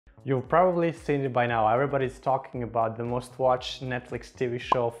You've probably seen it by now. Everybody's talking about the most watched Netflix TV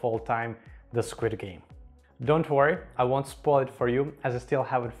show of all time, The Squid Game. Don't worry, I won't spoil it for you as I still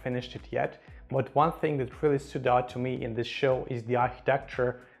haven't finished it yet, but one thing that really stood out to me in this show is the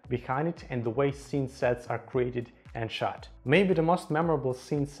architecture behind it and the way scene sets are created and shot. Maybe the most memorable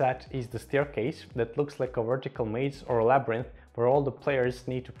scene set is the staircase that looks like a vertical maze or a labyrinth where all the players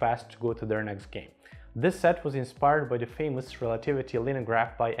need to pass to go to their next game. This set was inspired by the famous relativity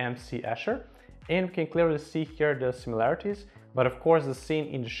lithograph by M.C. Escher, and we can clearly see here the similarities, but of course the scene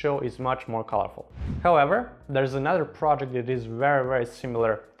in the show is much more colorful. However, there's another project that is very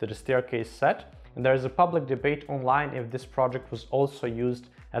similar to the staircase set, and there's a public debate online if this project was also used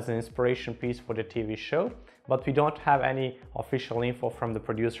as an inspiration piece for the TV show, but we don't have any official info from the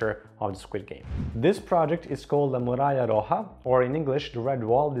producer of the Squid Game. This project is called the Muraja Roha, or in English, the Red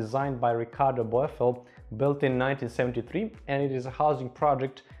Wall, designed by Ricardo Bofill, built in 1973, and it is a housing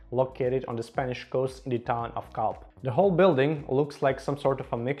project located on the Spanish coast in the town of Calpe. The whole building looks like some sort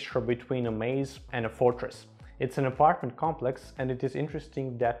of a mixture between a maze and a fortress. It's an apartment complex, and it is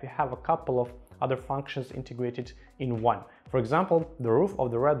interesting that we have a couple of other functions integrated in one. For example, the roof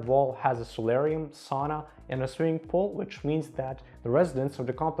of the Red Wall has a solarium, sauna, and a swimming pool, which means that the residents of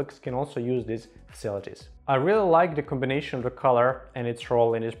the complex can also use these facilities. I really like the combination of the color and its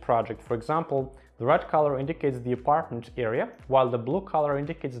role in this project. For example, the red color indicates the apartment area, while the blue color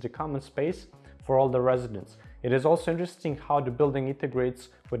indicates the common space for all the residents. It is also interesting how the building integrates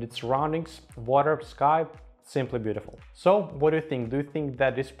with its surroundings, water, sky. Simply beautiful. So, what do you think? Do you think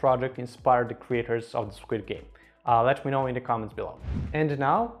that this project inspired the creators of the Squid Game? Let me know in the comments below. And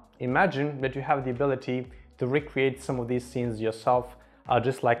now, imagine that you have the ability to recreate some of these scenes yourself,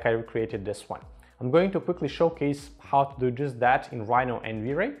 just like I recreated this one. I'm going to quickly showcase how to do just that in Rhino and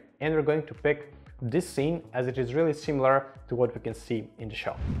V-Ray, and we're going to pick this scene as it is really similar to what we can see in the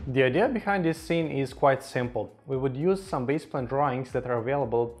show. The idea behind this scene is quite simple. We would use some base plan drawings that are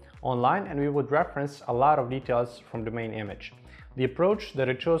available online, and we would reference a lot of details from the main image. The approach that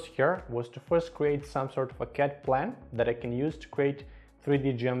I chose here was to first create some sort of a CAD plan that I can use to create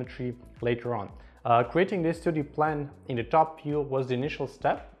 3D geometry later on. Creating this 2D plan in the top view was the initial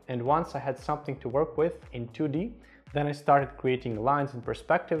step, and once I had something to work with in 2D, then I started creating lines in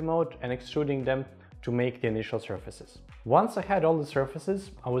perspective mode and extruding them to make the initial surfaces. Once I had all the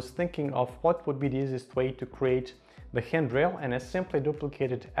surfaces, I was thinking of what would be the easiest way to create the handrail, and I simply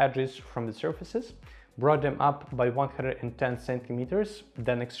duplicated edges from the surfaces, brought them up by 110 centimeters,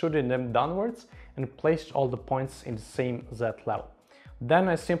 then extruded them downwards and placed all the points in the same Z level. Then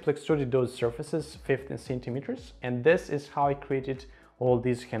I simply extruded those surfaces 15 centimeters, and this is how I created all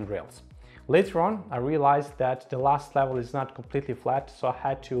these handrails. Later on, I realized that the last level is not completely flat, so I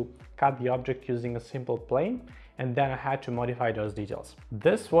had to cut the object using a simple plane, and then I had to modify those details.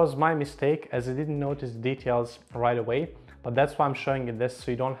 This was my mistake as I didn't notice the details right away, but that's why I'm showing you this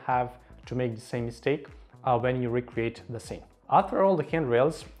so you don't have to make the same mistake when you recreate the scene. After all the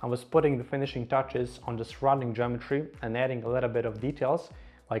handrails, I was putting the finishing touches on the surrounding geometry and adding a little bit of details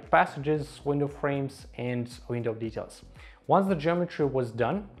like passages, window frames, and window details. Once the geometry was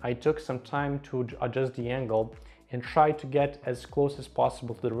done, I took some time to adjust the angle and tried to get as close as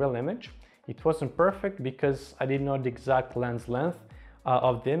possible to the real image. It wasn't perfect because I didn't know the exact lens length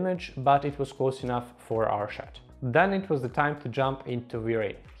of the image, but it was close enough for our shot. Then it was the time to jump into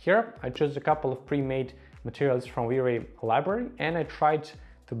V-Ray. Here I chose a couple of pre-made materials from V-Ray library, and I tried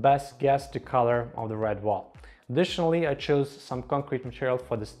to best guess the color of the red wall. Additionally, I chose some concrete material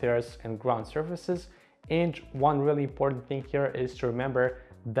for the stairs and ground surfaces. And one really important thing here is to remember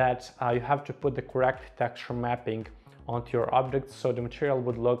that you have to put the correct texture mapping onto your object so the material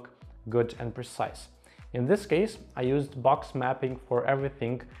would look good and precise. In this case, I used box mapping for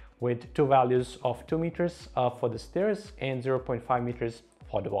everything with two values of 2 meters for the stairs and 0.5 meters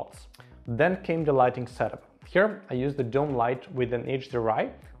for the walls. Then came the lighting setup. Here I used the dome light with an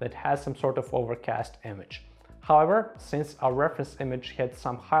HDRI that has some sort of overcast image. However, since our reference image had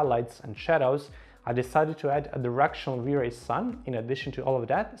some highlights and shadows, I decided to add a directional V-ray sun in addition to all of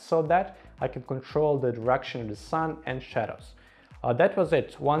that so that I can control the direction of the sun and shadows. That was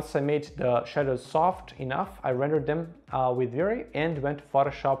it. Once I made the shadows soft enough, I rendered them with V-ray and went to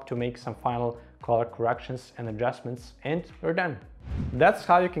Photoshop to make some final color corrections and adjustments, and we're done. That's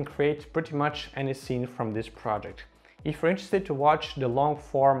how you can create pretty much any scene from this project. If you're interested to watch the long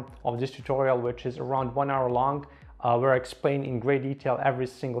form of this tutorial, which is around 1 hour long, where I explain in great detail every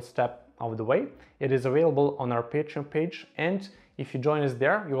single step of the way, it is available on our Patreon page, and if you join us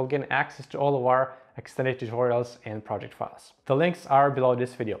there, you will gain access to all of our extended tutorials and project files. The links are below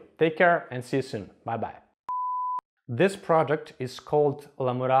this video. Take care and see you soon. Bye bye. This project is called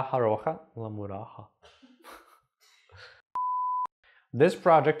La Muraja Roja. La Muraja. This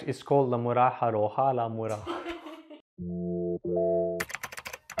project is called La Muraja Roja. La Muraja.